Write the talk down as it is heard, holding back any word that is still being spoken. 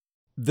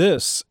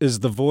This is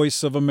the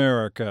voice of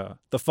America.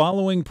 The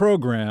following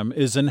program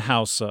is in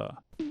Hausa.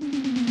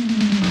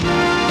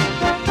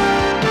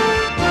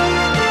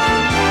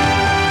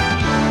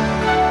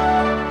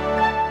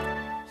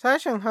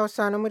 Sashen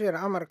Hausa na muryar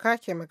Amurka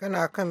ke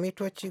magana kan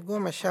mitoci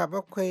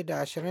 17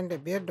 da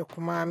 25 da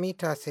kuma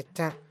mita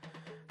 60.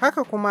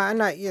 Haka kuma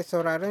ana iya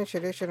sauraron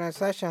shirye-shiryen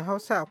sashen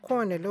Hausa a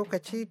kowane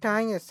lokaci ta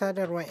hanyar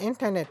sadarwar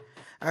intanet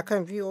a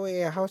kan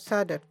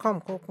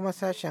voahausa.com ko kuma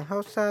sashen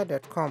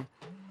hausa.com.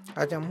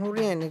 A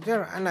jamhuriyar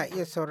Nijar ana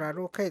iya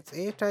sauraro kai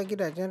tsaye ta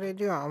gidajen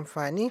rediyon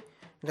amfani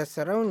da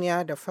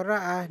sarauniya da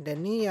fara'a da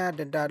niyya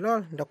da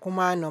dalol da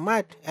kuma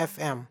nomad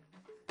FM.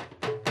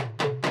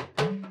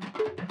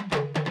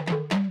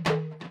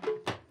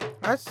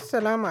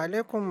 Assalamu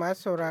alaikum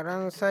masu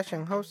sauraron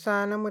sashen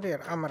Hausa na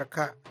muryar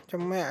Amurka.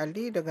 Jummai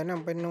Ali daga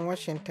nan birnin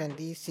Washington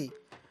DC.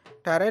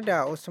 Tare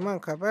da Usman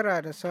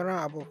Kabara da sauran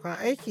abokan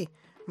aiki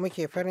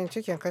muke farin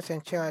cikin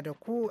kasancewa da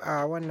ku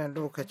a wannan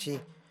lokaci.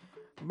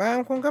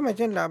 Bayan kun gama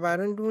jin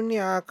labarin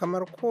duniya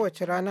kamar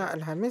kowace ranar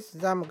Alhamis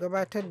za mu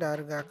gabatar da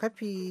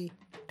rigakafi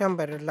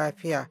tambarin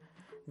lafiya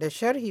da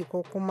sharhi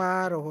ko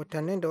kuma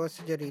rahotannin da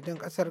wasu jaridun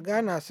ƙasar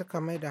Ghana suka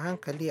mai da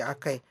hankali a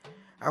kai.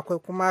 Akwai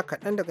kuma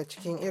kaɗan daga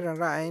cikin irin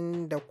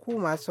ra'ayin da ku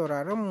masu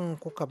sauraronmu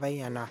kuka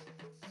bayyana.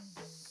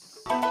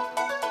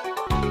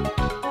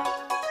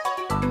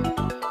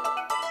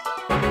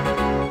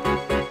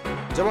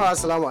 Jama'a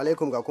assalamu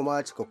alaikum ga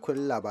kuma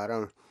cikakkun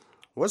labaran.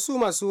 Wasu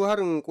masu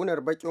harin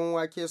kunar bakin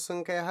wake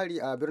sun kai hari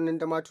a birnin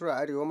Damaturu a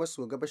arewa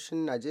maso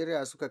gabashin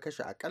Najeriya suka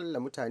kashe akalla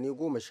mutane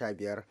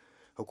 15.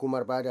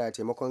 Hukumar bada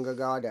taimakon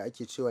gaggawa da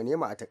ake cewa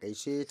nema a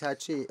takaice ta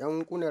ce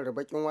 'yan kunar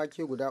bakin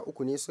wake guda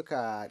uku ne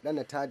suka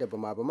ɗanata da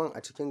bama-baman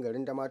a cikin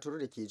garin Damaturu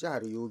da ke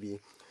jihar Yobe.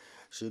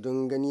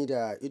 Shaidun gani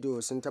da ido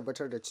sun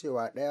tabbatar da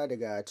cewa ɗaya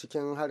daga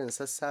cikin harin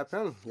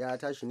sassafen ya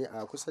tashi ne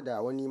a kusa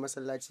da wani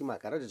masallaci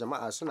makare da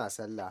jama'a suna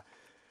sallah.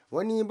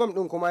 Wani bam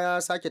ɗin kuma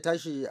ya sake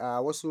tashi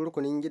a wasu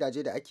rukunin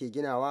gidaje da ake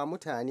ginawa,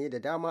 mutane da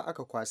dama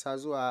aka kwasa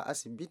zuwa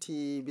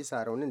asibiti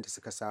bisa raunin da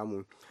suka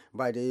samu.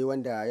 Ba dai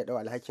wanda ya ɗau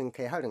alhakin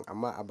kai harin,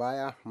 amma a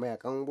baya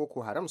mayakan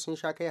Boko Haram sun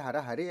sha kai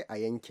hare-hare a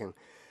yankin.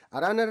 A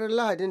ranar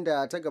Lahadin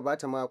da ta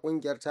gabata ma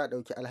kungiyar ta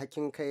ɗauki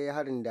alhakin kai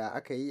harin da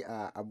aka yi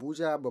a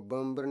Abuja,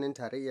 babban birnin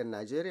tarayyar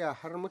Najeriya,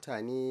 har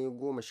mutane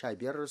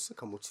 15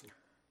 suka mutu.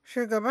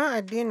 Shugaban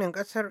addinin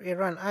ƙasar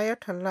Iran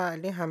Ayatollah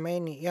Ali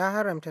Khamenei ya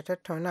haramta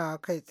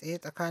tattaunawa kai tsaye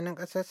tsakanin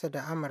ƙasarsa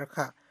da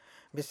Amurka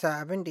bisa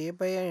abin da ya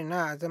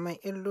bayyana a zaman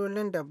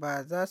illolin da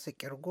ba za su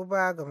kirgu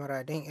ba ga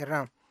muradun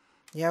Iran.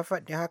 Ya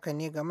faɗi haka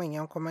ne ga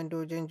manyan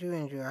kwamandojin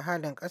juyin juya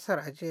halin ƙasar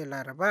a jiya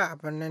Laraba a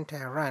birnin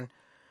Tehran.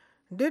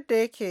 Duk da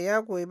yake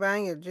ya goyi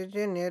bayan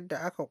yarjejeniyar da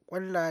aka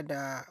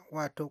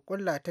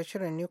kulla ta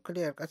shirin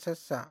nukiliyar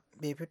ƙasarsa,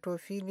 bai fito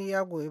fili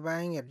ya goyi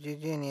bayan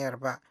yarjejeniyar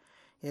ba.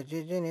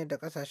 Yarjejeniyar da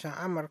kasashen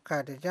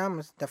Amurka da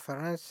Jamus da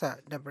Faransa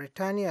da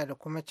Birtaniya da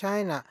kuma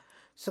China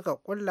suka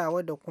kulla,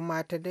 wadda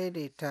kuma ta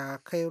daidaita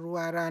kai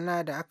ruwa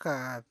rana da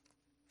aka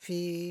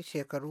fi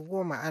shekaru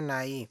 10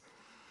 ana yi.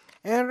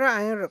 'Yan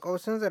ra'ayin riƙau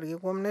sun zargi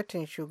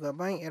gwamnatin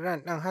shugaban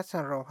Iran ɗin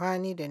Hassan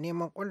Rouhani da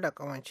neman ƙulla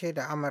ƙawance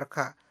da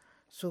Amurka.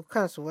 Su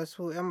kansu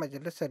wasu 'yan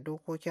majalisar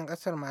dokokin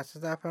ƙasar masu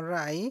zafin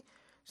ra'ayi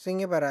sun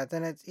yi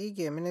barazanar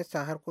tsige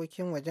ministan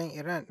harkokin wajen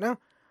Iran ɗin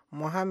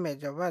Mohammed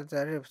Javad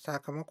Zarif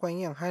sakamakon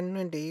yin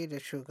hannun da yi da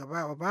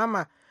shugaba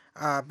Obama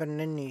a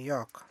birnin New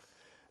York.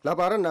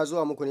 Labaran na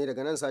zuwa muku ne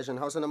daga nan sashen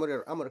Hausa na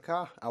muryar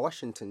Amurka a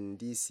Washington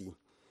DC.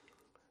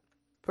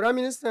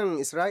 Firaministan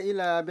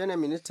Isra'ila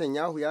Benjamin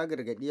Netanyahu ya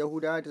gargaɗi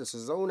Yahudawa da su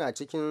zauna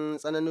cikin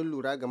tsananin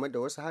lura game da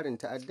wasu harin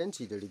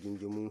ta'addanci da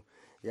rigingimu.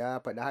 Ya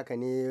faɗi haka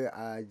ne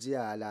a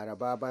jiya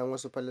Laraba bayan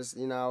wasu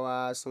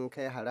Falasɗinawa sun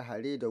kai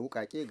hare-hare da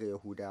wuƙaƙe ga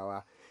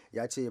Yahudawa.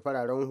 Ya ce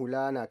fararen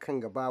hula na kan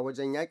gaba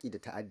wajen yaƙi da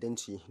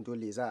ta'addanci,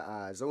 dole za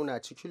a zauna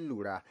cikin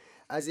lura.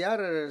 A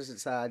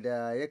ziyararsa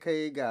da ya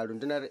kai ga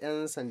rundunar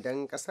 'yan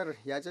sandan ƙasar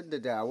ya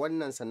jaddada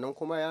wannan, sannan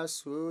kuma ya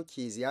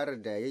soke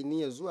ziyarar da ya yi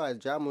niyyar zuwa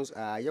Jamus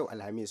a yau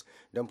Alhamis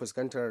don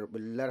fuskantar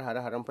bullar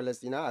hare-haren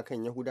Falasɗina a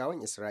kan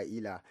Yahudawan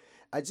Isra'ila.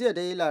 A jiya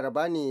dai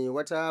Laraba ne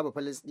wata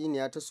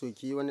Bafalastiniya ta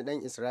soki wani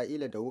ɗan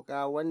Isra'ila da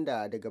wuƙa,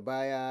 wanda daga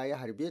baya ya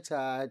harbe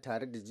ta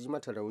tare da ji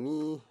mata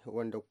rauni,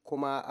 wanda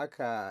kuma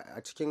aka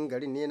a cikin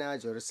garin ne na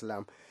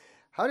Jerusalem.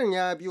 Harin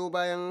ya biyo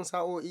bayan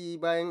sa'o'i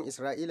bayan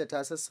Isra'ila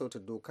ta sassauta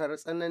dokar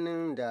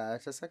tsananin da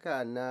ta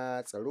saka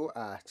na tsaro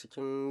a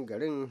cikin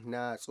garin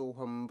na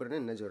tsohon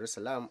birnin na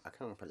Jerusalem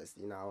akan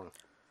Falasɗinawan.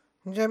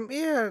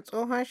 Jam'iyyar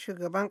tsohon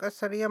shugaban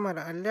ƙasar Yamal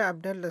Ali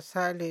Abdullah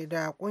Saleh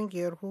da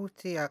ƙungiyar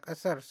Houthi a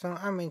ƙasar sun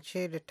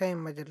amince da tayin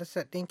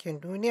Majalisar Ɗinkin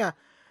Duniya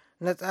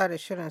na tsara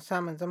shirin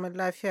samun zaman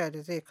lafiya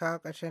da zai kawo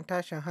ƙarshen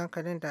tashin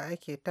hankalin da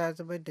ake ta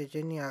zubar da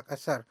jini a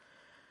ƙasar.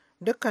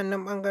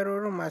 Dukkanin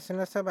ɓangarorin masu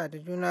nasaba da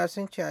juna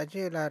sun ce a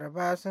jiya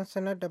Laraba sun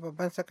sanar da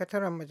babban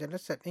sakataren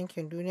Majalisar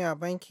Ɗinkin Duniya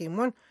Ban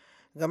Ki-moon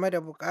game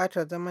da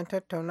buƙatar zaman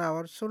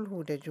tattaunawar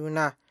sulhu da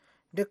juna.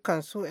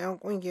 Dukkan su 'yan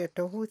ƙungiyar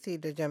ta Houthi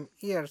da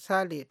jam'iyyar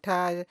Saleh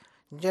ta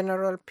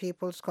General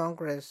People's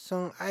Congress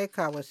sun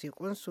aika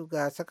wasiƙunsu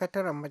ga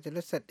sakataren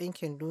Majalisar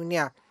Ɗinkin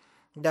Duniya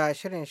da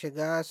shirin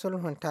shiga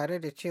sulhun tare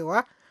da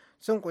cewa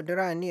sun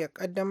ƙudura aniyar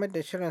ƙaddamar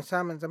da shirin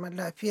samun zaman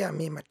lafiya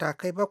mai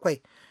matakai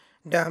 7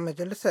 da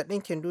Majalisar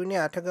Ɗinkin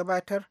Duniya ta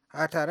gabatar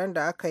a taron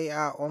da aka yi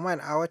a Oman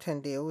a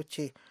watan da ya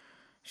wuce.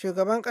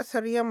 Shugaban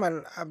ƙasar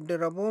Yamal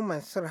Abdurrabo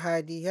Mansur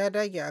Hadi ya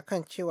dage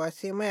akan cewa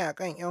sai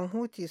mayakan 'yan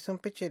Huti sun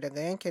fice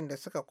daga yankin da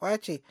suka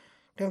kwace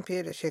tun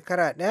fiye da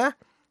shekara ɗaya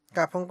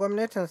kafin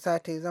gwamnatinsa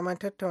ta yi zaman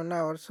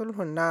tattaunawar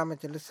sulhun na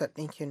Majalisar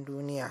Ɗinkin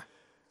Duniya.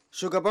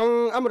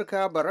 Shugaban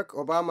Amurka Barack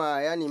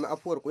Obama ya nemi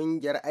afuwar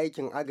kungiyar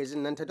aikin agajin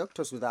nan ta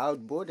Doctors Without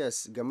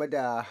Borders game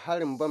da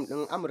harin bam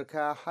ɗin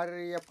Amurka har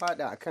ya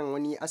fada akan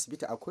wani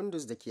asibiti a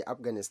Kunduz da ke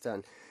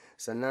Afghanistan.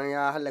 Sannan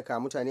ya halaka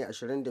mutane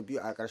 22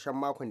 a ƙarshen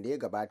makon da ya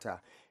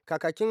gabata.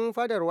 Kakakin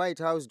fadar White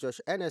House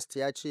Josh Earnest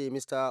ya ce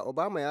Mr.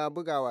 Obama ya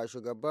buga wa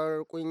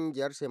shugabar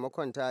kungiyar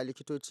taimakon ta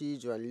likitoci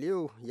John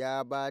Liu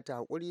ya ba ta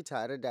haƙuri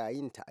tare da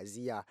yin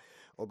ta'aziyya.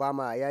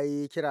 Obama ya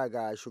yi kira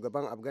ga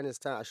shugaban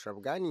Afghanistan Ashraf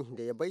Ghani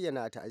da ya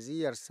bayyana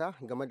ta'aziyyarsa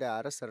game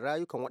da rasa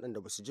rayukan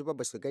waɗanda ba su ji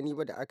ba su gani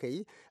ba da aka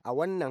yi a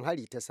wannan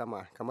hari ta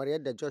sama, kamar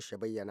yadda Josh ya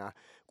bayyana.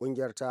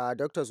 Ƙungiyar ta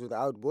Doctors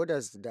Without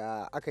Borders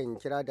da akan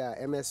kira da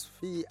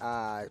MSF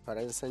a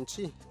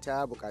Faransanci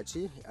ta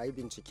buƙaci a yi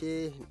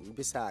bincike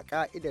bisa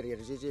ƙa'idar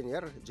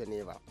yarjejeniyar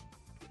Geneva.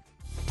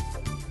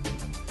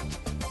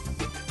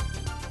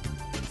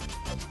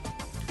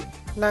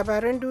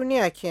 Labaran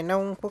duniya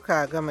kenan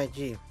kuka gama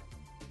ji.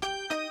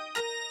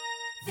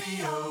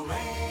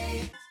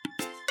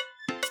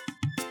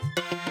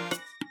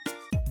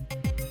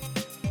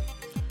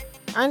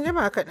 An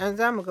jima kaɗan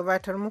za mu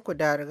gabatar muku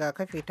da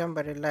rigakafi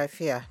tambarin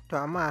lafiya, to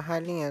amma a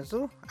halin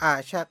yanzu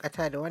a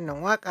shakata da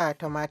wannan waka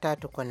ta mata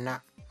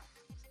tukunna.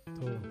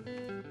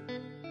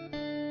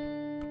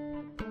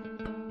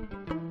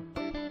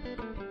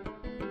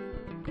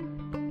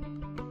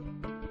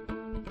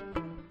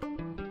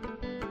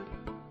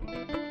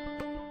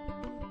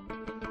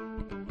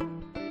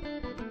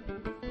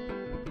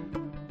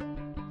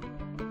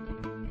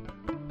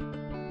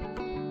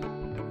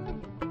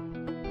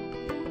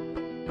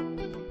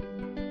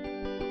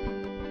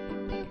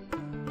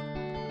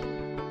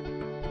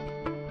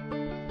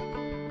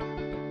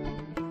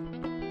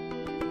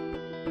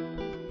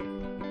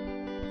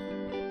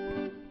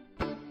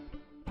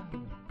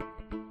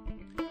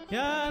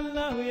 Ya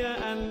Allah ya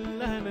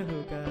Allah na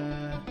roƙa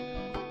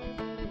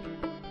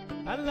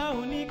Allah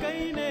ni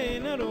kai ne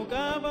na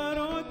roƙa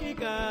baro ki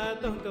ka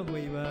don ka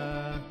hoyi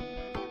ba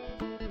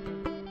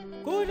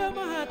ku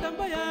jama'a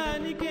tambaya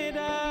ni ke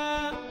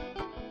da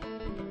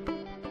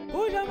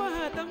ku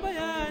jama'a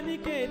tambaya ni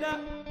ke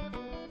da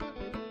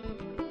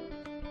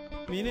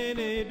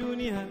menene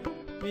duniya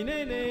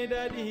menene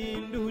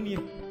dadin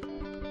duniya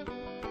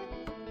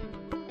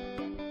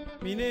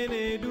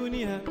menene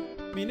duniya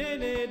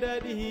menene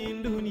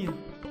daɗin duniya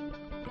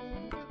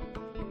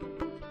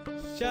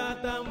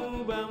shata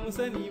mu ba mu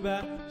sani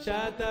ba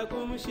shata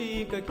kuma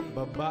shi kake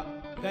babba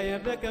ka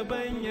yarda ka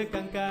banya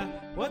kanka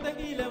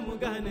watakila mu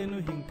gane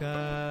nuhinka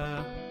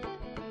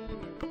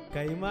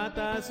kai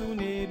mata su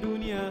ne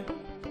duniya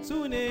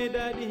su ne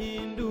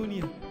daɗin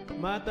duniya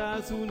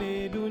mata su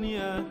ne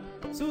duniya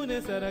su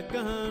ne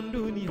sarakan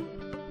duniya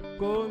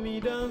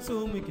komi don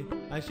su muke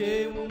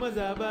ashe mu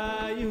maza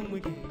bayin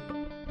muke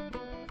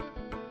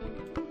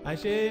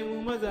ashe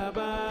mu maza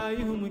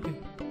bayu muke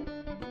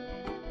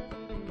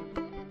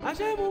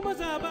ashe mu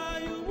maza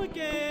bayu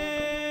muke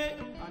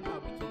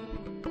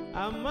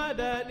amma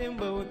daɗin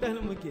bautar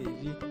muke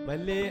ji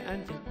balle an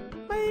ce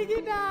mai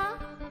gida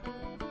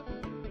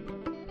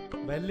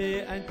balle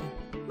an ce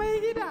mai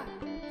gida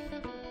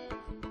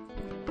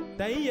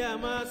tayya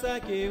ma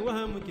sake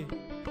wa muke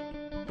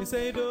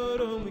isai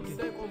doro muke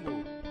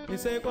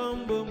isai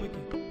kwambo muke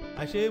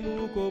ashe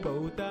mu ko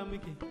bauta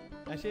muke.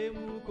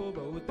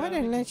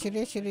 Waɗannan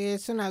shirye-shirye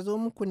suna zo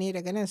muku ne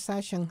daga nan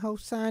sashen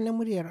Hausa na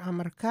muryar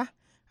Amurka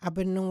a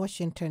birnin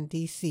Washington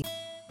DC.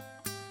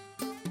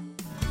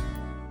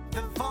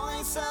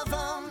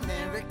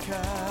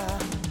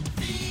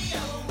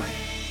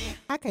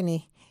 Haka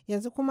ne,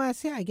 yanzu kuma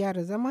sai a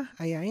gyara zama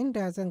a yayin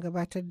da zan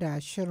gabatar da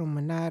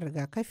shirinmu na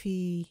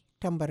rigakafi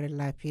tambarin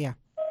lafiya.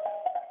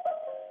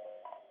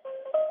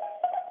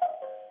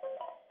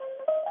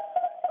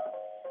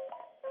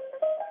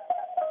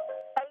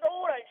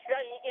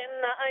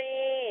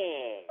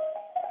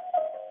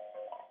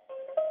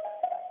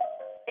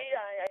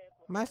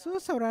 Masu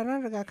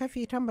sauraron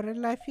rigakafi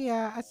tambarin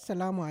lafiya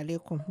Assalamu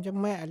alaikum.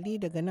 Jummai Ali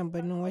daga nan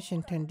birnin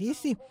Washington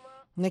DC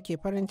nake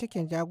farin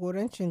cikin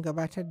jagorancin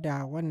gabatar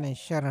da wannan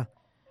shirin.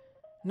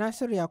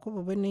 Nasiru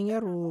Yakubu birnin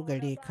Yaro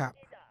gare ka.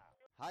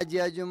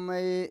 Hajiya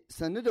Jummai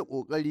sannu da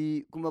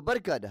ƙoƙari kuma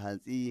barka da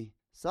hantsi.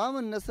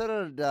 Samun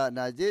nasarar da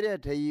Najeriya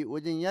ta yi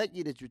wajen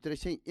yaƙi da cutar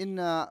shan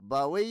inna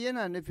ba wai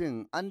yana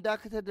nufin an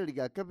dakatar da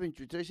rigakafin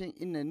cutar shan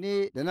inna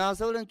ne da na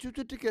sauran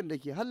cututtukan da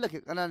ke hallaka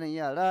ƙananan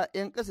yara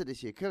 'yan ƙasa da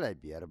shekara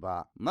 5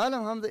 ba.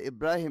 Malam Hamza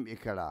Ibrahim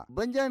Ikara,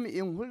 ban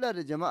jami'in hulɗa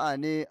da jama'a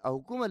ne a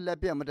hukumar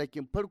lafiya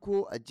matakin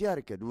farko a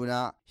jihar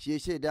Kaduna. Shi ya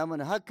shaida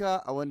mana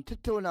haka a wani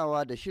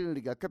tattaunawa da shirin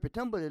rigakafi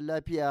tambarin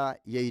lafiya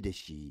ya yi da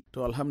shi.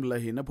 To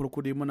alhamdulillah na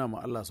farko dai muna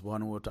ma Allah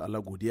subhanahu wa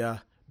ta'ala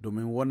godiya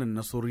domin wannan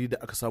nasarori da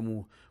aka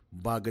samu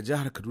ba ga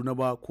jihar Kaduna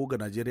ba ko ga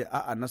Najeriya,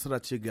 a'a nasara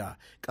ce ga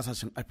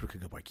kasashen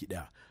Afirka baki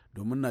daya,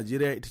 domin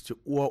Najeriya ita ce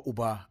uwa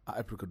uba a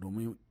Afirka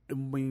domin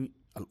dimbin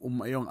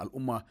yawan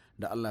al'umma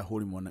da Allah ya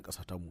hore mu wannan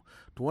kasa tamu.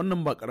 To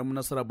wannan ba karamin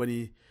nasara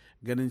bane,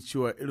 ganin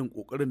cewa irin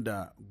kokarin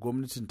da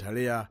gwamnatin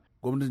tarayya,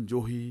 gwamnatin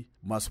jihohi,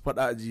 masu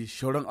faɗa aji,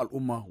 shauran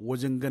al'umma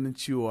wajen ganin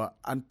cewa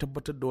an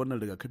tabbatar da wannan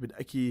rigakafi da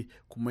ake,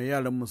 kuma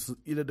yaran mu sun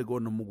tsira daga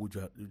wannan mugu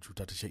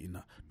cuta ta shan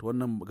inna. To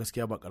wannan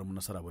gaskiya ba karamin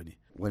nasara bane.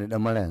 Wani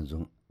dan mara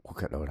yanzu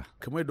kuka daura?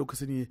 Kamar yadda kuka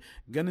sani,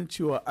 ganin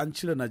cewa an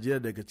cire Najeriya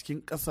daga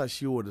cikin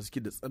kasashe wanda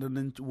suke da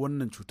tsananin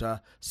wannan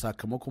cuta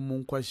sakamakon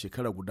mun kwashe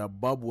shekara guda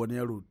babu wani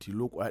yaro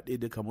tilo kwaya ɗaya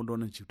da kamar da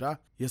wannan cuta,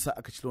 yasa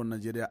aka cire wannan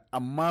Najeriya,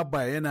 amma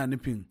ba yana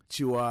nufin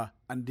cewa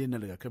an daina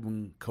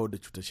rigakafin kawar da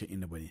cutar shan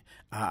inna bane.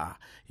 A'a,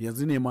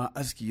 yanzu ne ma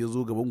aski ya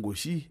zo gaban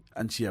goshi,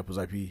 an ci yafi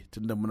zafi,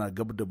 tunda muna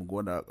gab da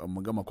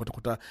mu gama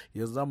kwata-kwata.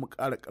 Yanzu za mu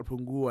ƙara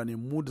ƙarfin gwiwa ne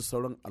mu da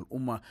sauran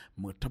al'umma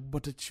mu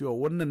tabbatar cewa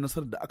wannan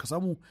nasarar da aka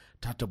samu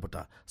ta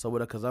tabbata,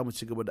 saboda ka za mu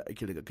ci gaba da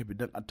aikin rigakafi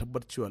don a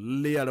tabbatar cewa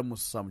lallai yaran mu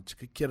su samu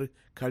cikakkiyar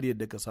kariyar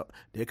da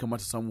ya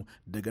kamata samu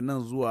daga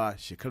nan zuwa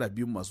shekara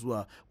 2 masu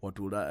zuwa,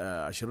 wato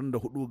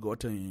 24 ga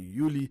watan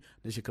Yuli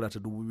na shekara ta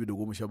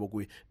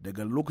 2017.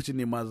 Daga lokacin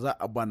ne ma za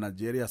a ba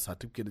Najeriya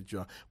certificate da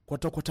cewa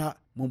kwata-kwata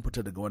mun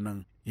fita daga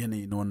wannan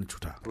yanayi na wannan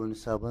cuta. Wani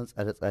sabon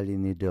tsare-tsare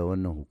ne da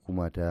wannan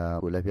hukuma ta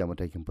lafiya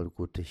matakin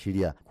farko ta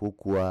shirya, ko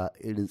kuwa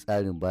irin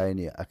tsarin baya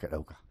ne aka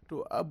ɗauka?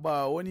 To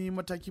ba wani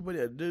mataki bane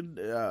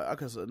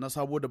aka na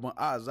sabo daban,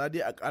 a za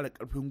dai a ƙara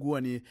ƙarfin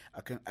gwiwa ne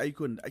akan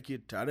aikin da ake,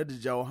 tare da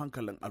jawo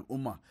hankalin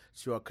al'umma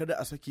cewa kada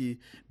a sake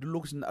duk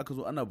lokacin da aka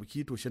zo ana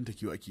biki to shan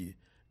takiyo ake,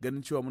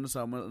 ganin cewa mun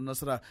samu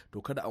nasara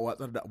to kada a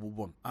watsar da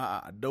abubuwan,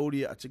 a'a a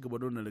daure a ci gaba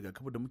da wannan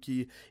rigakafi da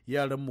muke,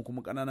 yaran mu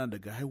kuma kanana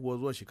daga haihuwa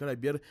zuwa shekara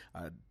 5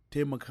 a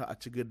taimaka a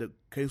ci gaba da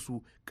kai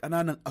su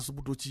kananan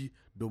asibitoci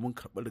domin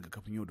karɓar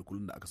rigakafin yau da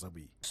kullum da aka saba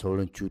yi.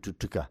 Sauran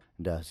cututtuka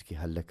da suke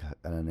hallaka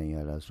kananan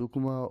yara, su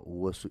kuma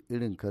wasu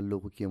irin kallo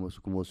kuke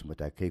masu, kuma wasu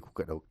matakai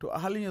kuka ɗauka? To a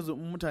halin yanzu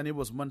in mutane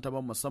ba su manta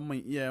ba,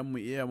 musamman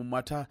iyayenmu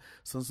mata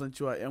sun san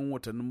cewa 'yan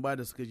watannin ba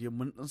da suka je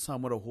mun dan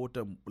samu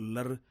rahoton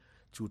bullar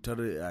cutar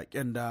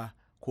kyanda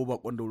ko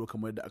bakon dauro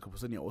kamar yadda aka fi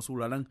sani a wasu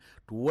wuraren.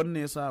 To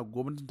wannan yasa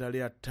gwamnatin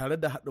tarayya tare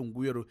da haɗin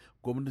gwiwar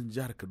gwamnatin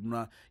jihar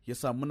Kaduna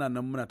yasa muna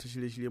nan muna ta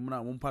shirye-shirye,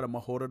 mun fara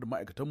mahorar da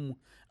ma'aikatanmu,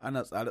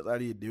 ana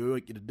tsare-tsare da yawan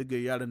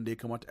ƙididdigar yaran da ya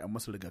kamata a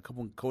masa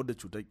rigakafin kawar da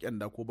cutar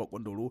kyanda ko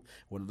bakon dauro,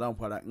 wanda za mu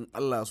fara in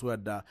Allah ya so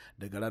yarda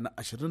daga ranar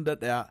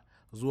 21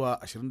 zuwa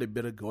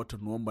 25 ga watan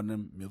Nuwamba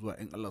nan mai zuwa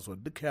in Allah so.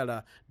 Duk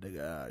yara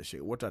daga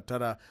wata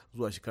 9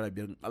 zuwa shekara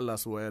 5 in Allah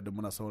so ya da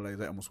muna saurayi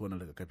za a musu wannan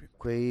rigakafi.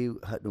 Akwai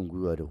haɗin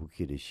gwiwa da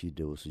kuke da shi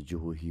da wasu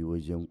jihohi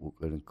wajen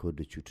ƙoƙarin kawar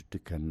da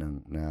cututtukan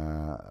nan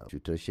na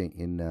cutar shan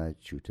inna,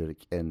 cutar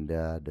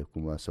kyanda da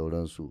kuma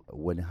sauransu.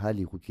 Wani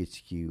hali kuke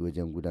ciki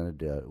wajen gudanar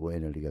da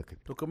wayannan rigakafi?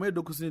 To kamar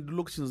yadda kuka sani, duk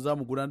lokacin za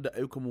mu gudanar da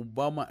ayyukanmu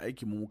ba ma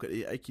aiki mu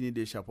kaɗai, aiki ne da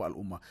ya shafi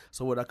al'umma,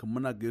 saboda haka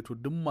muna gayyato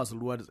duk masu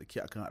ruwa da tsaki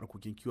akan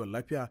harkokin kiwon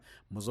lafiya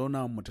mu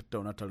zauna mu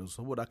tattauna tare,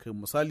 saboda haka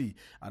misali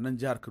a nan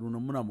jihar Kaduna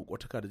muna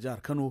makwataka da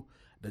jihar Kano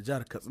da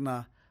jihar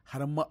Katsina,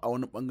 har ma a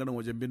wani bangaren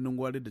wajen birnin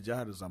Gwari da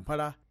jihar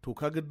Zamfara. To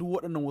kaga duk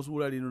waɗannan wasu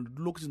wurare ne duk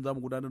lokacin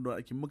zamu gudanar da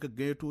aikin muka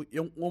gayyato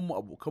yan uwanmu,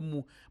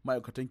 abokanmu,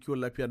 ma'aikatan kiwon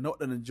lafiya na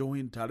waɗannan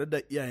jihohin tare da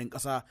iyayen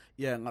ƙasa,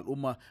 iyayen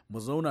al'umma, mu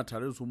zauna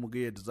tare da su mu ga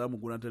yadda zamu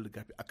gudanar da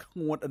rigakafi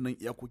akan waɗannan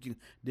iyakokin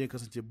da ya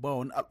kasance ba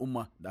wani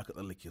al'umma da aka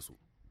tsallake su.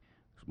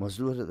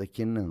 Masu ruwa da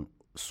tsakin nan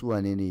su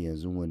wane ne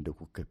yanzu wanda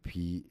kuka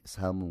fi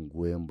samun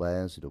goyon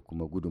bayansu da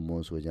kuma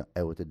gudunmawarsu wajen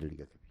aiwatar da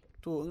rigakafi?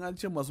 To in an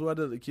ce masu ruwa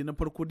da tsaki, na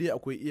farko dai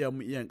akwai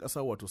iyayen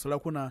ƙasa wato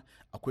sarakuna,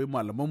 akwai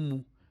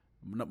malamanmu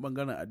na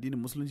bangaren addinin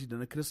musulunci da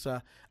na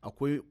Kirista,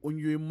 akwai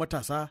ƙungiyoyin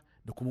matasa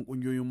da kuma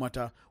ƙungiyoyin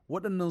mata.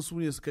 Waɗannan su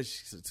ne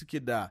suke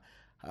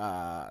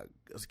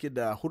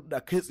da hudda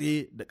kai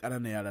tsaye da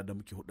ƙananan yara da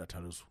muke hudda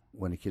tare su.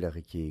 Wani kira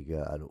kake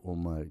ga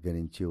al'umma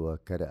ganin cewa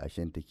kada a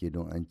shantake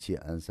don an ce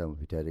an samu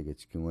fita daga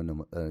cikin wannan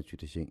matsalar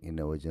cutar shan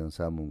inna wajen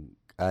samun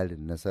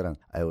ƙarin nasarar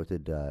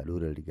aiwatar da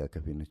allurar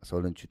rigakafi na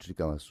sauran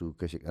cututtuka masu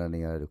kashe ƙananan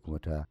yara da kuma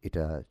ta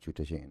ita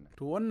cutar shan inna?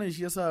 To wannan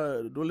shi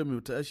yasa dole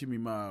mu tashi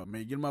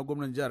mai girma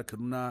gwamnan jihar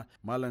Kaduna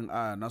Malam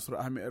Nasiru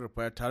Ahmed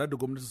Rufai tare da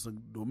gwamnatinsa,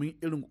 domin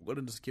irin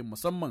kokarin da suke,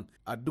 musamman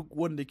a duk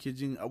wanda ke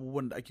jin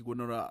abubuwan da ake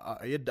gudanarwa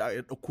a yadda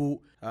ya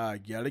dauko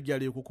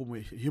gyare-gyare ko kuma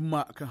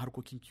himma akan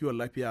harkokin kiwon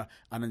lafiya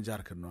a nan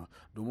jihar Kaduna.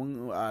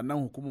 Domin a nan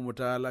hukumar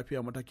ta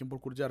lafiya matakin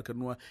farko jihar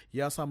Kaduna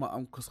ya sama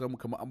an kusa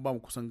kamar an ba mu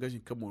kusan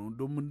gashin kanmu,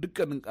 domin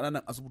dukkanin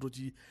ƙananan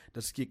asibitoci da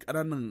suke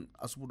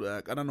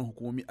ƙananan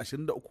hukumomi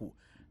 23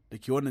 da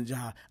ke wannan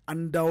jiha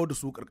an dawo da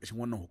su karkashin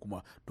wannan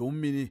hukuma, domin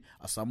mene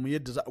a samu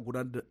yadda za a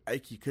gudanar da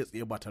aiki kai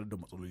tsaye ba tare da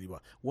matsaloli ba.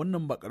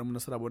 Wannan ba karamin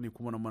nasara bane,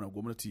 kuma na mana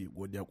gwamnati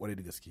godiya kwarai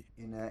da gaske.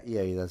 Ina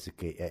iyaye za su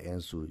kai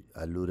 'ya'yansu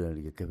alluran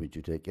rigakafin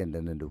cutar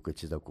kyanda nan da kuka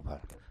ce za ku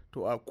fara?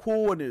 To a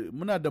kowane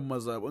muna da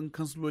mazaɓin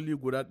kansiloli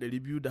guda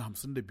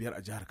 255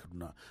 a jihar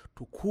Kaduna.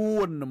 To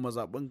kowanne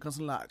mazaɓin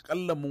kansila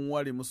akalla mun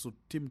ware musu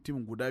tim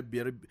guda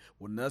 5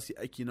 wanda za su yi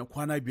aiki na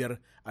kwana 5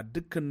 a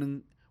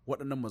dukkanin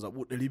waɗannan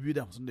mazaɓu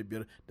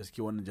 255 da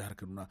suke wannan jihar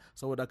Kaduna.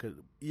 Saboda haka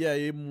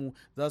iyayenmu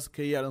za su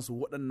kai yaransu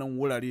waɗannan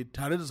wurare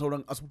tare da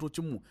sauran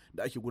asibitocinmu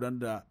da ake gudanar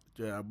da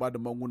ba da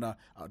magunguna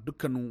a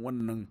dukkanin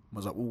wannan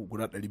mazaɓu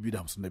guda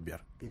 255.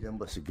 Idan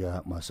ba su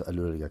ga masu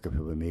allurar rigakafi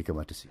ba me ya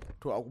kamata su yi?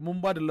 To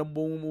mun ba da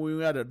lambobin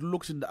waya da duk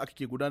lokacin da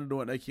ake gudanar da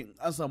wani aikin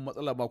an samu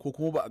matsala ba ko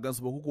kuma ba a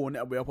gansu ba ko wani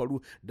abu ya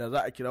faru da za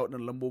a kira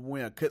waɗannan lambobin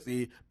waya kai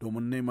tsaye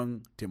domin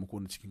neman taimako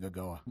na cikin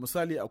gaggawa.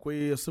 Misali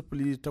akwai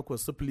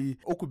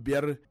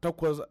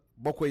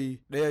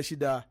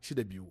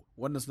 08038871662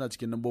 wannan suna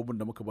cikin lambobin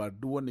da muka ba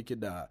duk wanda ke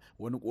da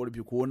wani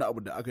korafi ko wani abu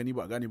da aka ni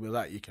ba gane ba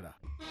za a iya kira.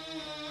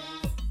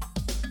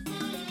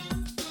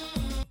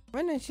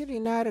 Wannan shiri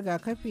na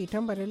rigakafi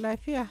tambarin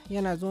lafiya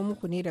yana zo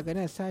muku ne daga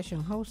nan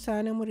sashen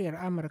Hausa na muryar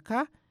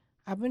Amurka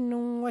a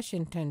birnin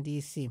Washington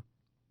DC.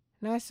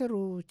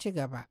 Nasiru ci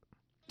gaba.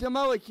 Ita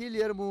ma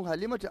wakiliyarmu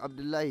Halimatu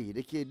Abdullahi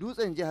da ke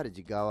dutsen jihar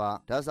Jigawa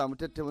ta samu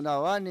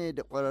tattaunawa ne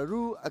da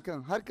ƙwararru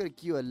akan harkar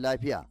kiwon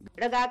lafiya.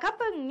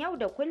 Rigakafin yau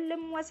da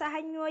kullum wasu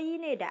hanyoyi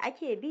ne da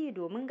ake bi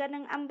domin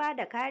ganin an ba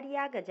da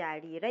kariya ga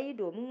jarirai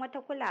domin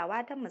wata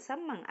kulawa ta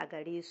musamman a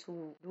gare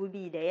su.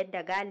 Dubi da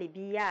yadda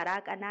galibi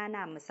yara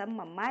ƙanana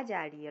musamman ma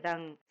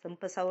jariran sun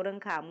fi saurin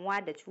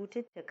kamuwa da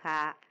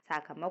cututtuka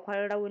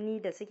sakamakon rauni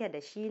da suke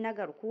da shi na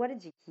garkuwar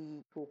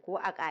jiki. To ko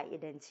a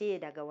ƙa'idance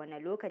daga wani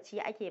lokaci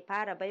ake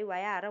fara baiwa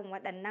yaran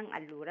waɗannan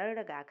alluran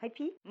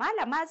rigakafi?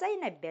 Malama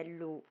Zainab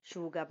Bello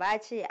shugaba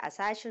ce a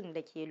sashin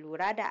da ke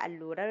lura da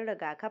alluran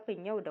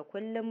rigakafin yau da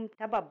kullum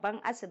ta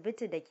babban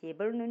asibiti da ke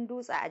birnin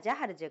Dutse a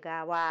jihar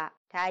Jigawa.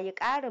 Ta yi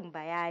ƙarin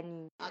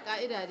bayani. A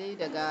ƙa'ida dai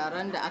daga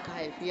ran da aka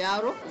haifi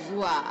yaro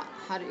zuwa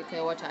har kai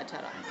wata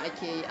 9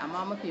 ake yi,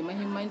 amma mafi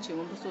mahimmanci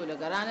mun fi so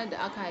daga ranar da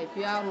aka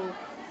haifi yaro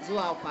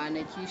zuwa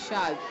kwanaki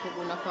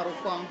 14 na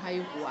farkon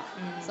haihuwa,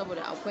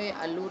 saboda akwai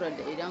allurar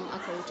da idan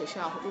aka wuce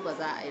 14 ba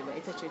za a yi ba,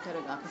 ita ce ta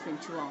rigakafin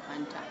ciwon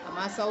hanta,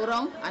 amma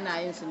sauran ana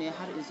yin su ne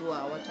har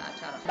zuwa wata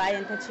 9.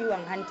 Bayan ta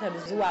ciwon hantar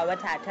zuwa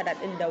wata 9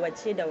 din da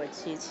wace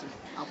ce?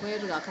 Akwai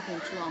rigakafin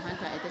ciwon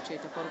hanta, ita ce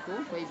ta farko,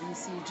 akwai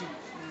BCG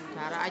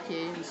tare ake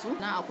yin su,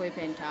 na akwai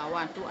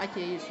pentawan to ake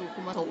yi su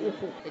kuma sau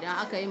 3. Idan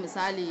aka yi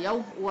misali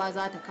yau uwa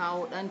za ta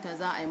kawo ɗanta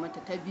za a yi mata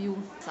ta 2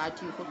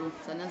 sati 4,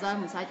 sannan za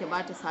mu sake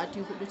bata sati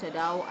 4 ta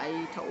dawo a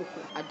yi ta 3,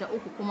 a ta 3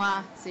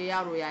 kuma sai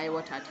yaro ya yi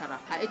wata 9.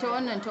 A ita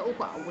wannan ta 3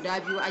 a guda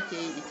 2 ake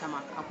yi ita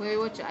ma, akwai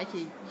wacce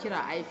ake kira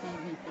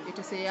IPV,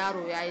 ita sai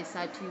yaro ya yi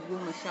sati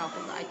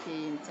 14 ake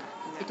yin ta,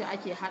 ita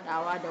ake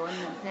haɗawa da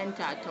wannan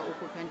penta ta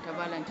 3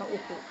 pentavalent ta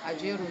 3 a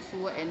jerin su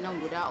wa'annan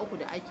guda 3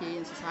 da ake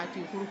yin su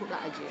sati 4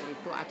 a jere.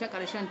 To a ta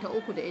ƙarshen ta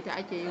 3 da ita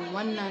ake yin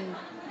wannan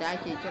da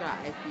ake kira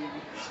IPV.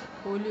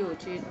 Polio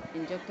ce,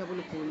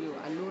 injectable polio,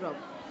 allura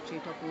ce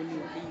ta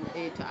polio,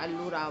 ta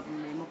allura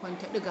maimakon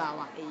ta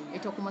ɗigawa,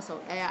 ita kuma sau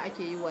ɗaya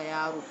ake yi wa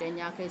yaro dan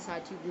ya kai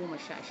sati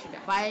 16.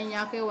 Bayan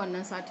ya kai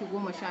wannan sati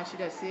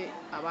 16 sai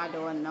a ba da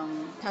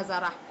wannan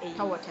tazara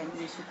ta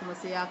watanni, shi kuma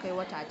sai ya kai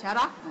wata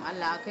 9. In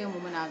Allah ya kai mu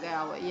muna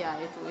gaya wa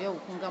iyaye to yau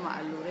kun gama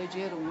allurai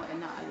jerin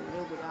waɗannan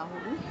allurai guda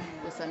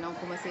 4, sannan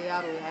kuma sai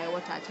yaro ya yi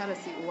wata 9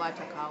 sai uwa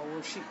ta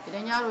kawo shi.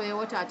 Idan yaro ya yi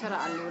wata 9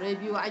 allurai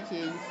 2 ake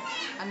yi,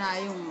 ana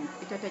yin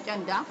ita ta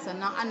kyanda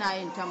sannan ana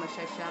yin ta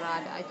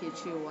mashashara da ake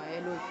cewa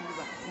yellow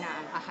fever,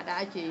 a haɗa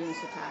ake yin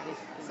su tare,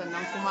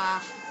 sannan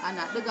kuma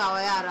ana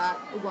ɗigawa yara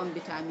ɗigon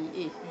vitamin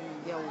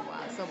A yauwa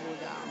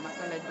saboda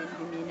matsalar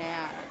dindimi na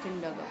yara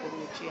tun daga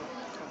ƙuruciya.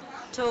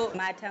 To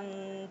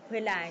matan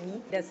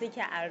Fulani da suke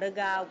a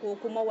riga ko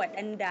kuma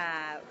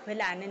waɗanda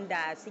Fulanin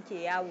da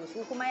suke yawo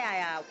su kuma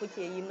yaya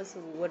kuke yi musu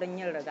wurin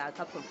yin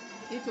rigakafin?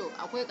 Ito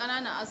akwai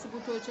ƙananan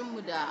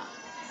asibitocinmu da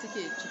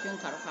suke cikin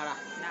karkara.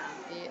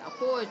 A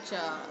kowace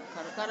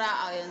karkara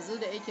a yanzu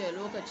da yake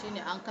lokaci ne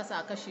an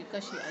kasa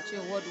kashi-kashi a ce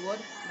ward,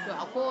 to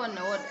a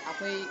kowane ward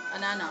akwai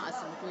ƙananan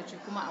asibitoci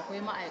kuma akwai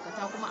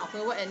ma'aikata kuma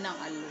akwai waɗannan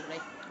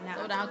allurai.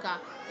 Saboda haka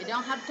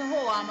idan har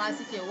tahowa ma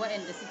suke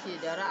waɗanda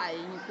suke da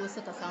ra'ayin ko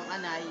suka san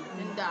ana yi,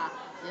 tunda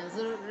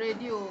yanzu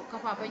rediyo,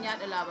 kafafen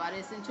yada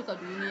labarai sun cika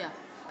duniya.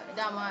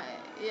 Dama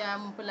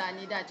iyayen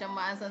Fulani da can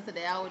ma an san su da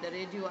yawo da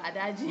rediyo a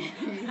daji.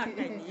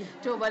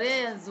 To bare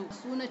yanzu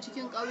su na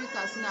cikin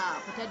ƙauyuka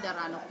suna fitar da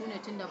ranaku ne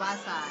tunda ba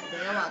sa da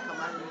yawa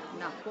kamar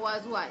nan, kowa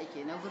zuwa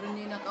ake na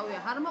birni na ƙauye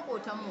har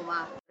maƙotanmu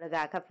ma.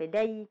 Rigakafi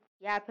dai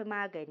ya fi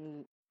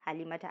magani.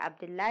 Halimatu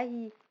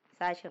Abdullahi,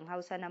 sashen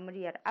Hausa na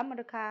muryar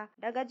Amurka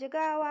daga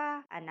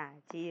Jigawa a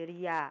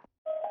Najeriya.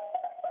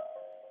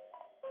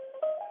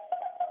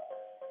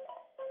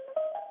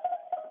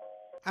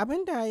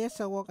 Abin da ya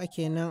sawwaka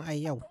kenan a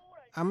yau,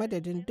 a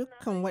madadin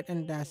dukkan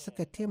waɗanda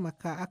suka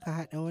taimaka aka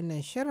haɗa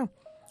wannan shirin,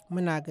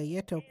 muna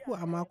gayyatar ku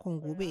a makon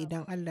gobe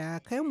idan Allah ya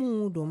kai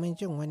mu domin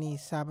jin wani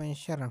sabon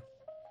shirin.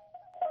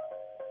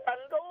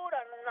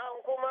 Alluran nan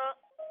kuma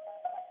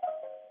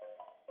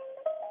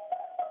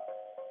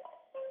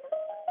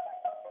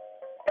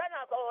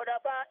tana da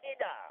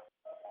fa'ida,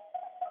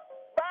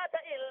 ba ta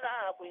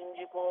illa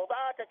kunji ko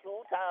ba ta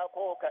cuta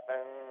ko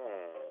kaɗan.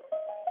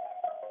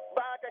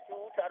 Ba ta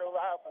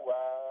cutarwa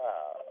kuwa.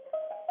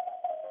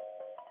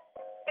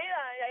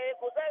 Iyaye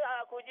ku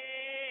tsaya ku ji,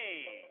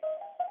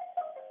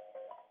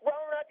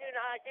 gwamnati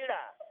na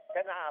kira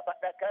tana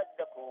faɗakar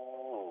da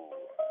ku.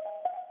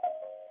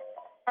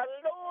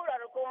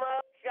 Allurar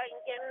kuma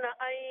shankin na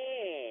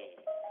ai,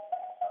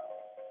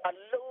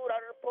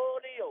 allurar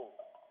polio.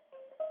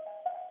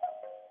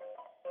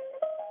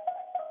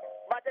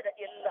 Ba ta da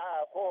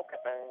illa ko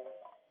kaɗan.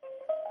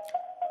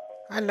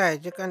 Allah ya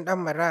ji kan ɗan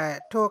maraya.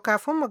 To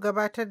kafin mu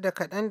gabatar da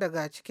kaɗan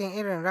daga cikin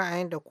irin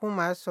ra'ayin da ku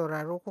masu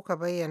sauraro kuka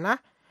bayyana,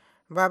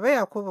 Baba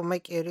Yakubu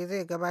Makeri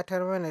zai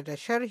gabatar mana da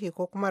sharhi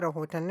ko kuma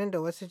rahotannin da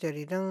wasu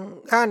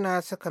jaridun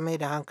Ghana suka mai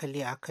da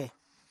hankali a kai.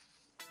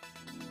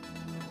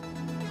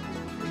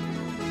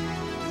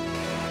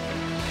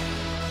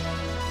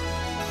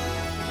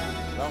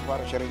 zan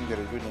fara shirin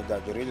jaridu ne da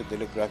jaridar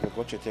daily graphic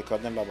wacce ta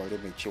kawo labarai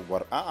mai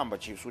cewar an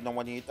ambaci sunan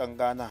wani dan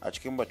Ghana a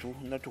cikin batu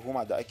na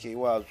tuhuma da ake yi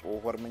wa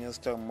tsohuwar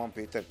ministan man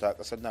fetur ta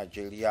kasar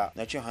Najeriya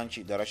na cin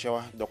hanci da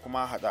rashawa da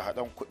kuma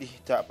hada-hadan kuɗi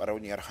ta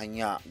barauniyar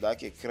hanya da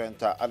ake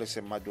kiranta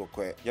Alison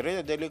Madokwe.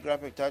 Jaridar daily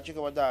graphic ta ci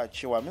gaba da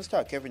cewa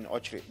Mr. Kevin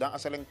Ochre dan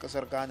asalin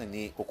kasar Ghana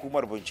ne.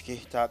 Hukumar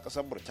bincike ta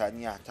kasar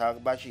Burtaniya ta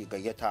bashi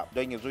gayyata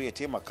don ya zo ya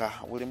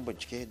taimaka wurin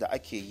bincike da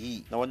ake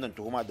yi na wannan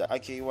tuhuma da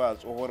ake yi wa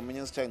tsohuwar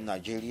ministan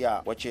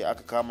Najeriya wacce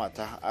aka kama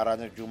ta a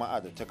ranar Juma'a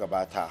da ta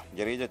gabata.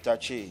 Jaridar ta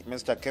ce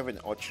Mr. Kevin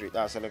Ochre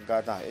da asalin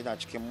Ghana yana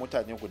cikin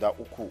mutane guda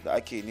uku da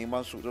ake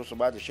neman su zo su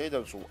ba da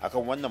shaidarsu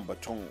akan wannan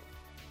batun.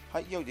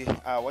 Har yau dai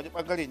a wani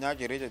bangare na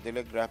jaridar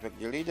daily graphic,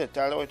 jaridar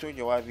ta rawaito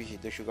jawabi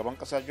da shugaban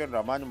kasa John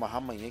Dramani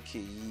Muhammad yake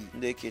yi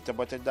inda yake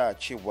tabbatar da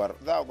cewar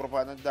za a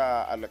gurfanar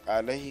da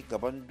alkalai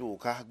gaban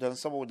doka don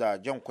saboda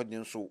jan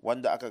kunnen su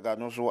wanda aka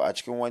gano su a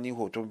cikin wani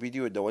hoton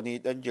bidiyo da wani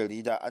dan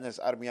jarida Anas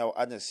Armiyawa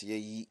Anas ya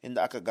yi,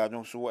 inda aka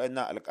gano su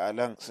wayannan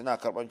alkalan suna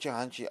karban cin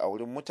hanci a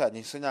wurin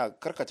mutane, suna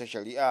karkata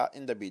shari'a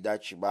inda bai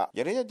dace ba.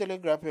 Jaridar daily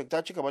graphic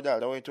ta ci gaba da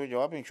rawaito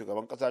jawabin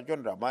shugaban kasa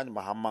John Dramani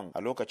Muhammad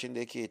a lokacin da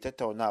yake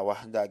tattaunawa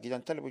da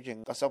gidan talabijin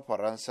kasar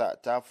Faransa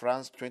ta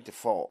France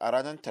 24 a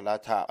ranar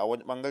Talata a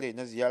wani bangare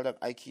na ziyarar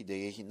aiki da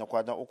ya yi na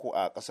kwana uku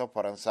a kasar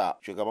Faransa.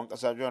 Shugaban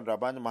kasa John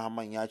Dramani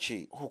Muhammad ya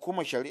ce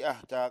hukumar shari'a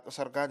ta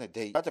kasar Ghana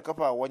dai za ta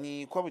kafa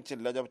wani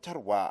kwamitin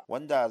ladabtarwa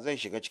wanda zai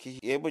shiga ciki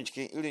ya yi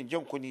binciken irin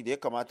jan kuni da ya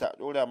kamata a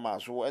dora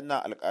masu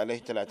wannan alkalai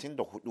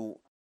 34.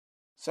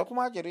 sai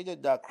kuma jaridar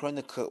da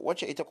chronicle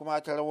wacce ita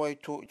kuma ta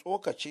rawaito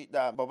tsokaci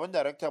da babban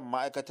daraktan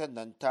ma'aikatan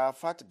nan ta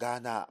fat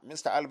ghana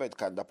Mr. Albert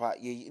Kandafa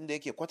ya yi, inda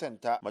yake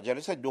kwatanta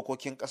majalisar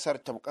dokokin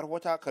kasar tamkar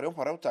wata karin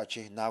farauta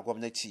ce na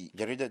gwamnati.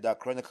 Jaridar da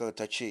chronicle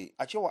ta ce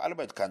a cewa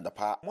Albert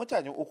Kandafa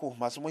mutane uku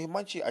masu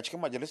muhimmanci a cikin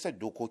majalisar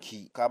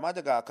dokoki, kama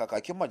daga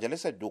kakakin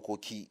majalisar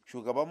dokoki,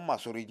 shugaban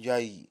masu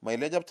rinjayi, mai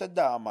ladabtar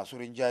da masu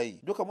rinjayi,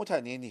 duka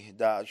mutane ne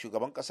da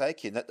shugaban kasa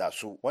yake naɗa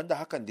su, wanda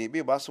hakan da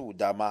bai ba su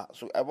dama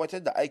su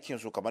aiwatar da aikin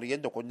su kamar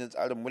yadda kundin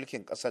tsarin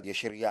mulkin kasar ya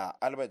shirya.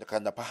 Albert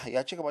Kandafa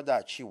ya ci gaba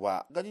da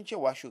cewa ganin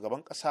cewa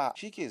shugaban kasa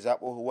shike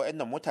zabo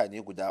wa'annan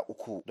mutane guda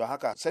uku, don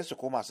haka sai su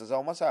koma su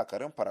zama masa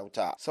karin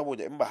farauta,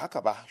 saboda in ba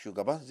haka ba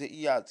shugaban zai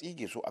iya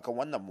tsige su akan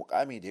wannan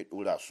mukami da ya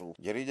dora su.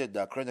 Jaridar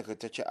da Chronicle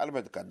ta ce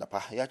Albert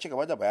Kandafa ya ci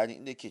gaba da bayani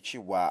inda yake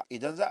cewa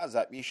idan za a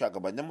zaɓi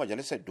shugabannin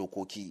majalisar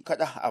dokoki,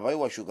 kada a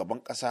baiwa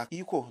shugaban kasa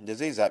iko da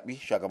zai zaɓi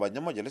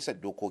shugabannin majalisar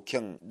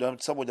dokokin, don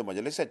saboda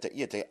majalisar ta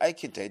iya ta yi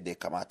aikinta yadda ya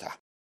kamata.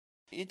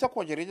 Ita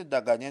kuwa jaridar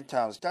da Ghanaian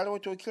Times ta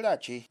rawaito kira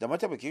ce da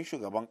mataimakin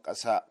shugaban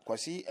kasa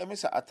Kwasi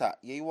Emisa Ata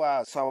ya yi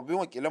wa sababbin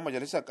wakilan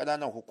majalisar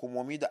ƙananan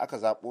hukumomi da aka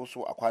zaɓo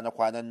su a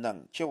kwana-kwanan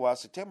nan cewa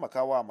su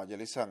taimaka wa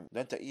majalisar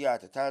don ta iya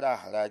ta tara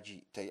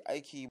haraji ta yi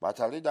aiki ba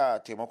tare da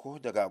taimako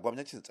daga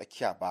gwamnatin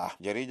tsakiya ba.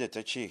 Jaridar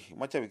ta ce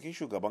mataimakin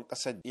shugaban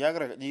ƙasar ya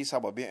gargaɗi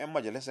sababbin 'yan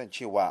majalisar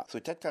cewa su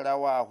tattara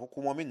wa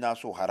hukumomin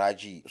nasu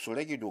haraji, su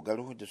rage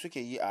dogaro da suke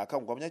yi a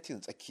kan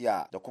gwamnatin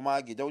tsakiya da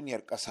kuma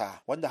gidauniyar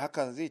ƙasa, wanda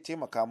hakan zai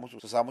taimaka musu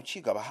su samu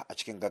ci gaba a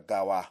cikin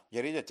gaggawa.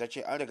 Jaridar ta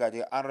ce an riga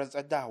dai an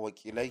rantsar da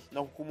wakilai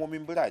na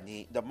hukumomin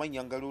birane da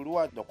manyan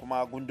garuruwa da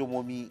kuma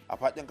gundumomi a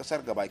faɗin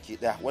ƙasar gabaki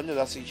ɗaya, wanda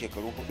za su yi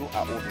shekaru 4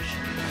 a ofishi.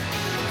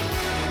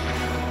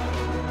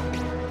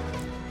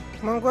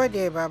 Mun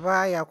gode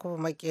Baba Yakubu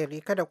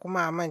Makeri. Kada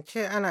kuma a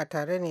mance ana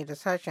tare ne da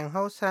sashen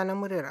Hausa na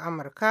muryar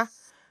Amurka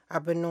a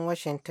birnin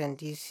Washington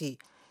DC.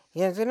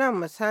 Yanzu nan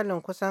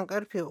misalin kusan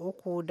karfe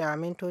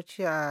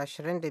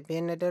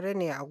 3:25 na dare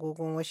ne a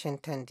agogon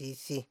Washington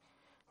DC.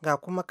 Ga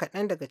kuma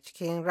kaɗan daga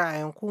cikin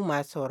ra'ayin ku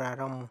masu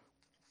sauraronmu.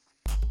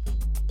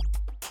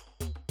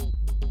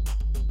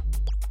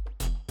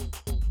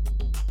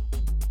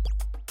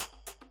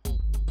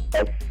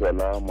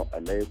 Assalamu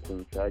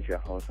alaikum, sashen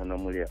Hausa na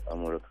muryar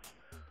Amurka.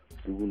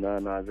 Suna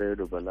na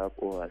Zaidu Bala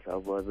Kowa,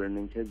 sabuwar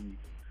birnin Kebbi,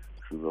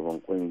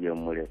 shugaban ƙungiyar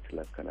muryar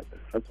talaka na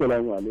ƙasa.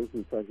 Assalamu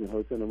alaikum, sashen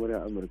Hausa na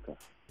muryar Amurka.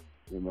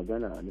 Mai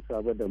magana a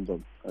Nisaba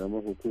Dambam,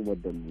 ƙaramar hukumar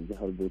Dambam,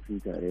 jihar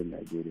Bauchi, tarayyar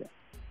Najeriya.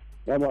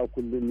 Dama a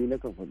kullum ni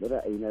nakan faɗi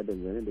ra'ayina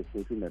dangane da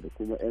kotuna da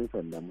kuma 'yan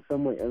sanda,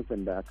 musamman 'yan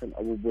sanda akan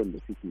abubuwan da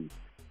suke yi.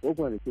 Ko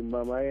kwanakin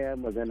ma ya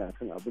magana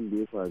akan abin da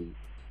ya faru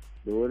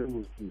da wani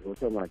mutum,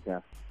 wata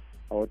mata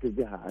a wata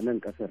jiha a nan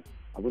kasar,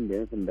 abin da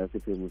 'yan sanda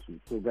suka yi musu.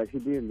 To gashi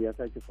da yanzu ya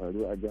sake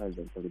faru a jihar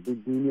Zamfara, duk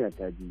duniya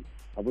ta ji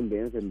abin da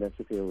 'yan sanda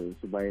suka yi wa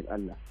su bayan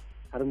Allah,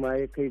 har ma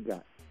ya kai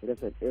ga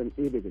rasa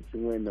ɗaya daga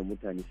cikin wayannan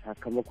mutane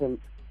sakamakon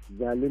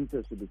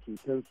zaluntarsu da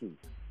cutarsu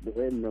da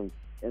wayannan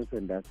 'yan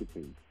sanda suka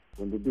yi,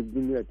 wanda duk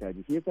duniya ta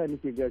ji. Shi yasa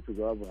nake ga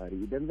shugaba Buhari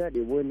idan za a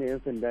ɗebi wannan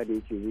 'yan sanda da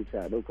yake zai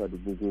sa a ɗauka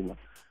 10,000,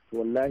 to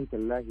wallahi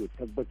tallahi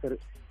tabbatar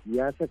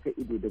ya saka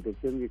ido daga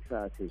can zai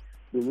sa a kai,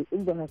 domin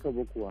in ba haka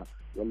ba kuwa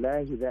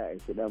wallahi za a yi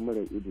kuɗa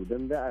mara ido,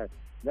 don za a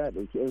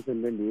ɗauki 'yan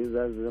sandan da ya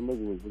za su zama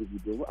gurbi,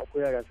 domin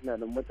akwai yara suna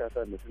nan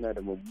matasa da suna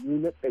da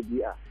mummunar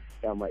ɗabi'a,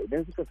 dama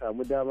idan suka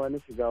samu dama na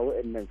shiga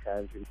waɗannan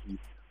kayan sarki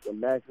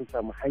wallahi sun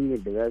samu hanyar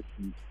da za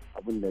su yi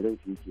abin da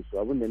ransu yake so.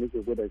 Abin da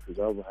nake gwada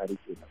shugaba Buhari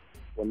kenan,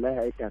 wallahi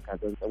ai taka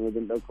tsantsan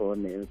wajen ɗaukar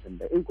wannan 'yan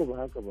sanda, in ko ba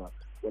haka ba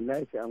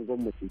wallahi sai an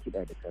gwammace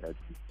kiɗa da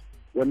karatu.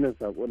 Wannan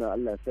sako na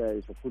Allah sa ya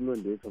isa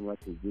kunnuwan da ya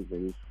kamata ya je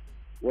gare su.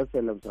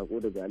 Wasallam, sako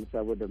daga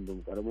Alisabo Dambam,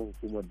 karamar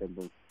hukumar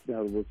Dambam,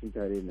 jihar Bauchi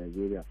tarayyar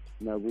Najeriya.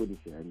 Na gode,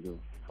 sai an jima.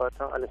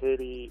 Fatan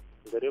alheri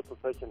gare ku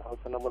sashen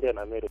Hausa na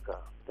muryar Amerika.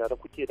 Tare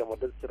kuke da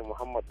Madassir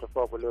Muhammad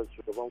Tafa Bulewa,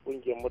 shugaban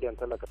kungiyar muryar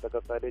talaka ta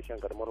kasa reshen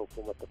karamar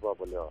hukumar Tafa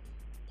Bulewa.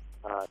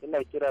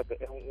 Ina kira ga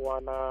 'yan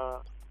uwana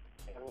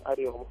 'yan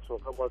arewa maso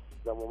gabas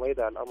da mu mai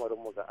da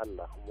al'amarinmu ga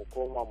Allah, mu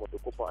koma mu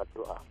dukufa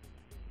addu'a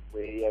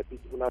mai yafi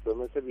juna,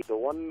 domin saboda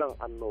wannan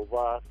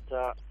annoba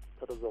ta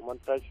tarzoman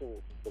tashin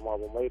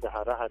dumabumai da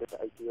hare-hare da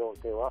ake yawan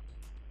kaiwa,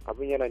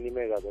 abin yana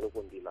neman gagari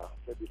kundila.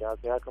 Saboda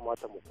haka ya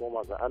kamata mu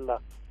koma ga Allah.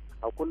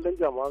 A kullum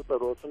jami'an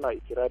tsaro suna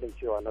ikirarin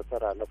cewa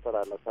nasara ana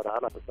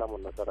ta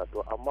samun nasara,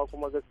 to amma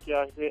kuma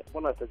gaskiya sai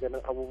muna ta ganin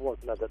abubuwan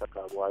suna da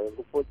karuwa.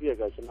 Yanzu ko jiya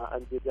gashi na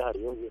an je jihar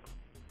Yobe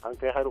an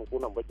kai harin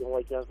kunan bakin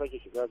wake, an sake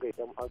shiga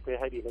gaidan an kai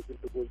hari na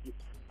bindigogi,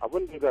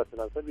 abin da ga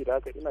sunan. Saboda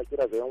haka ina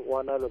kira ga yan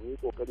uwana da mu yi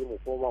kokari mu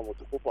koma mu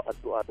tukufa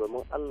addu'a,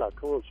 domin Allah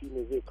kawai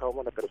shine zai kawo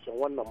mana karshen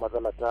wannan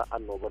matsala ta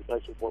annobar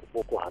tashin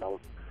Boko Haram.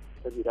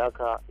 Saboda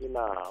haka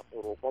ina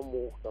roƙon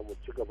mu da mu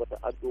ci gaba da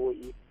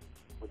addu'o'i,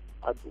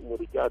 mu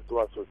riƙe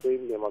addu'a sosai.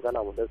 Mai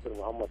magana Mudassir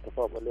Muhammad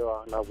Tafa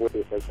Balewa, na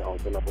gode sashen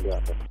Hausa na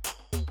Balewa.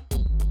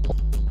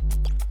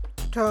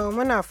 To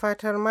muna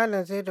fatar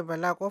Malam Zaidu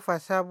Bala Kofa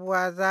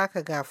Sabuwa za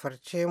ka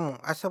gafarce mu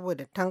a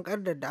saboda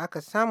tankardar da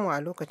aka samu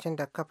a lokacin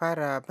da ka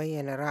fara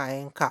bayyana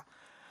ra'ayinka.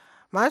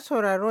 Masu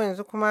sauraro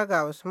yanzu kuma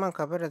ga Usman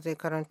Kabira zai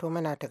karanto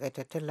mana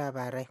takaitattun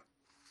labarai.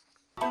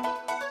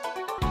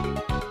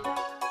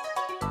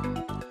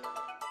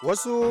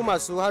 Wasu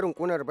masu harin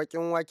kunar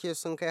bakin wake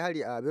sun kai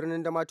hari a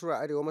birnin Damaturu a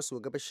arewa maso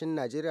gabashin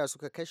Najeriya,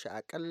 suka kashe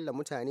akalla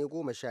mutane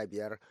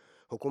 15.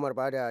 Hukumar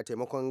bada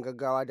taimakon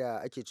gaggawa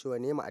da ake cewa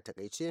nema a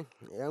takaice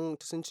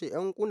sun ce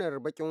 'yan kunar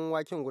bakin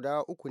waken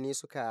guda 3 ne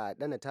suka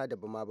danata da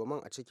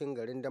bama-baman a cikin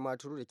garin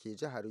Damaturu da ke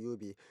jihar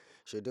Yobe.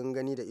 Shaidun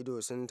gani da ido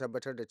sun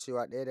tabbatar da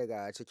cewa ɗaya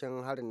daga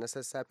cikin harin na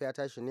sassafe ya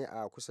tashi ne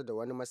a kusa da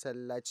wani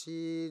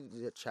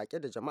masallaci shaƙe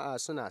da jama'a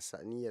suna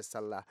niyyar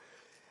sallah.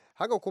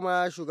 Haka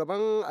kuma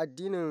shugaban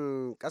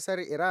addinin kasar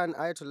Iran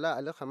Ayatollah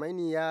Ali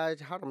Khamenei ya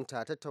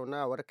haramta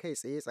tattaunawar kai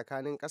tsaye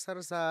tsakanin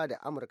kasarsa da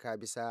Amurka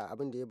bisa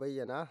abin da ya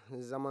bayyana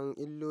zaman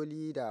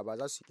illoli da ba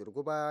za su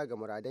kirgu ba ga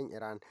muradan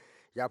Iran.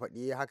 Ya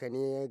faɗi haka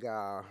ne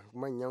ga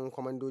manyan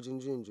kwamandojin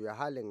juyin juya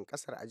halin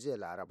kasar a jiya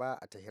Laraba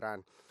a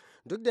Tehran.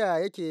 Duk da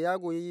yake ya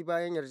goyi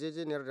bayan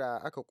yarjejeniyar da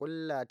aka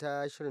kulla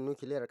ta shirin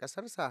nukiliyar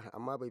kasarsa,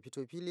 amma bai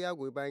fito fili ya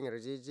goyi bayan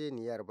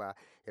yarjejeniyar ba,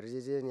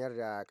 yarjejeniyar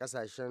da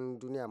kasashen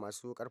duniya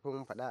masu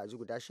karfin fada a ji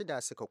guda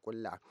 6 suka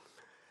kulla.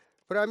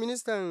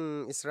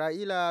 Firaministan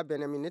Isra'ila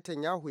Benjamin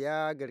Netanyahu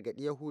ya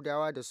gargaɗi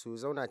Yahudawa da su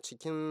zauna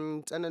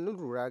cikin tsananin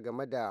lura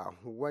game da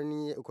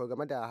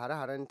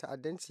hare-haren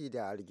ta'addanci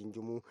da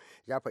rigingimu.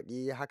 Ya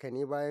faɗi haka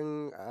ne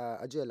bayan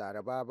ajiyar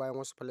Laraba bayan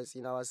wasu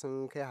Falasɗinawa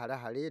sun kai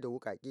hare-hare da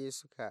wukake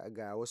suka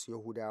ga wasu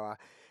Yahudawa.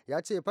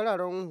 Ya ce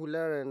fararen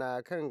hular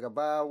na kan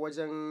gaba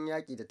wajen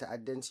yaƙi da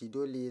ta'addanci,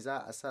 dole za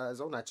a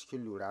zauna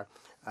cikin lura.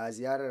 A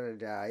ziyarar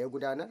da ya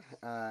gudanar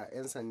ga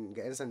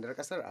 'yan sandar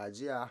ƙasar a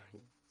jiya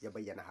ya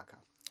bayyana haka.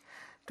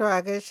 To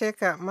a gaishe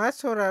ka, masu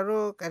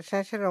sauraro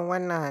ƙarshen shirin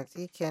wannan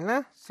hantsi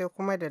kenan, sai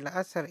kuma da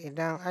la'asar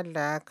idan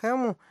Allah ya kai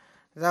mu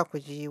za ku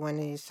ji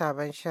wani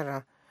sabon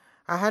shirin.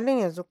 A halin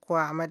yanzu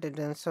kuwa a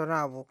madadin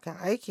sauran abokan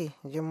aiki,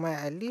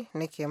 Jummai Ali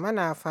nake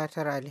mana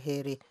fatar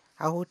alheri,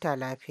 a huta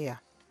lafiya.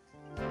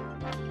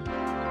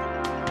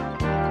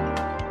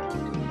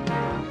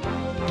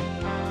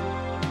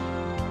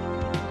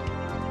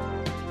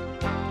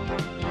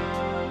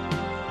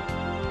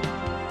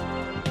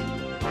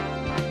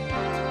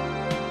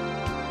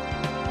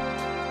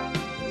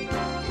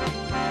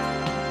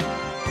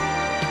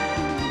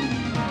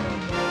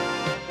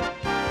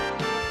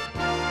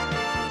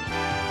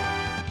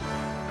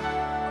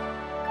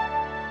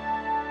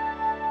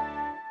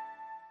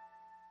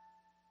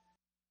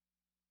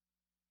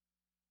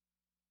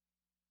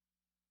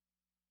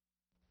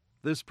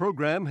 This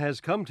program has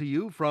come to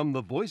you from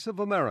the Voice of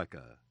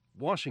America,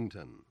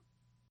 Washington.